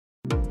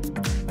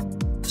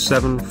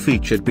7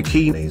 featured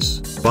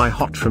bikinis, by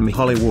Hot from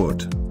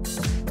Hollywood.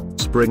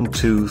 Spring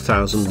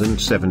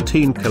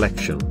 2017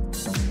 collection.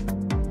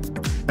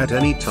 At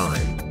any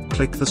time,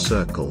 click the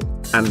circle,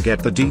 and get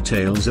the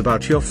details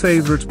about your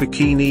favorite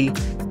bikini.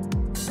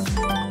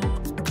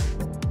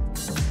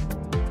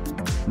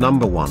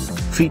 Number 1,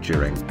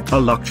 featuring a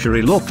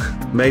luxury look,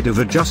 made of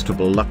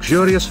adjustable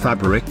luxurious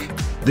fabric.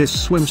 This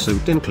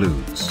swimsuit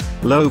includes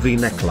low V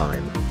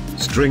neckline,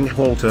 string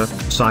halter,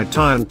 side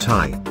tie and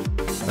tie.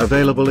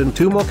 Available in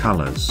 2 more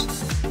colors.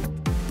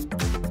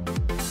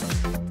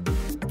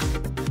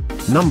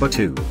 Number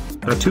 2,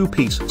 a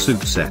 2-piece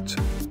suit set.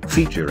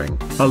 Featuring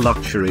a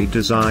luxury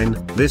design,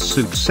 this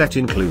suit set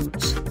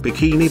includes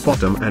bikini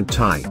bottom and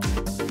tie.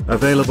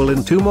 Available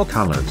in 2 more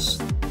colors.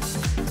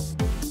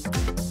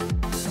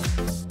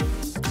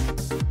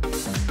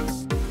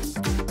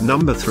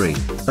 Number 3,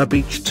 a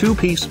beach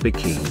 2-piece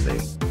bikini.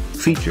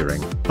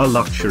 Featuring a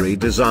luxury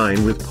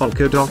design with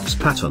polka dots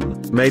pattern,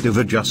 made of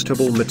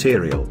adjustable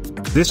material.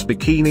 This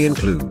bikini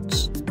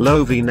includes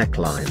low V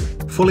neckline,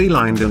 fully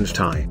lined and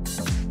tie.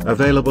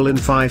 Available in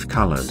 5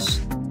 colors.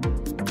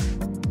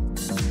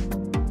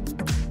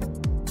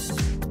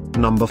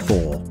 Number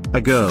 4,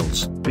 a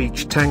girl's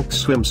beach tank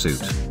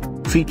swimsuit.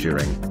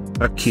 Featuring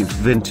a cute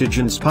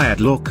vintage-inspired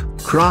look,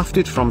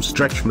 crafted from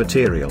stretch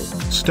material,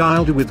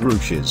 styled with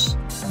ruches.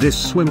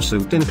 This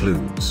swimsuit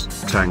includes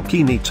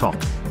Tankini top,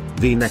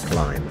 V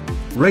neckline,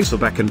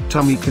 racerback and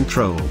tummy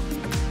control.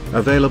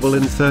 Available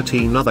in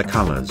 13 other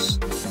colors.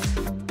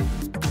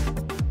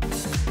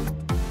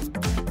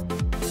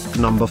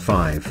 Number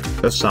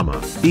 5, a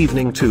summer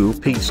evening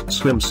 2-piece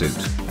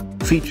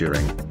swimsuit.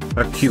 Featuring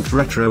a cute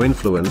retro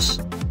influence,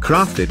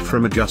 crafted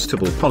from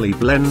adjustable poly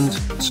blend,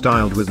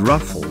 styled with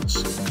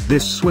ruffles.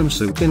 This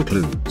swimsuit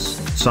includes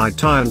side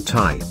tie and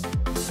tie.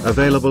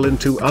 Available in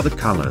 2 other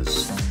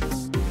colors.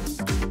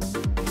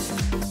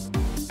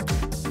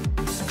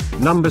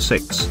 Number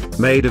 6,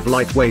 made of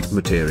lightweight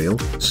material,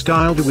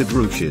 styled with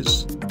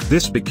ruches.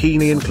 This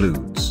bikini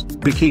includes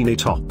bikini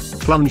top,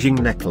 plunging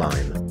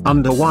neckline,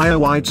 underwire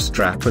wide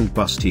strap and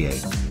bustier.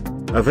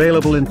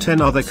 Available in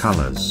 10 other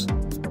colors.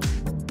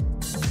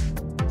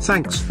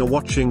 Thanks for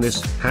watching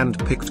this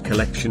hand-picked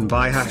collection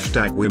by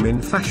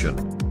 #WomenFashion.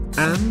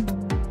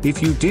 And,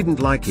 if you didn't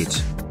like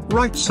it,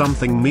 write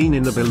something mean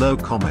in the below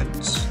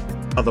comments.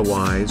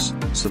 Otherwise,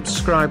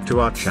 subscribe to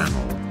our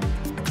channel.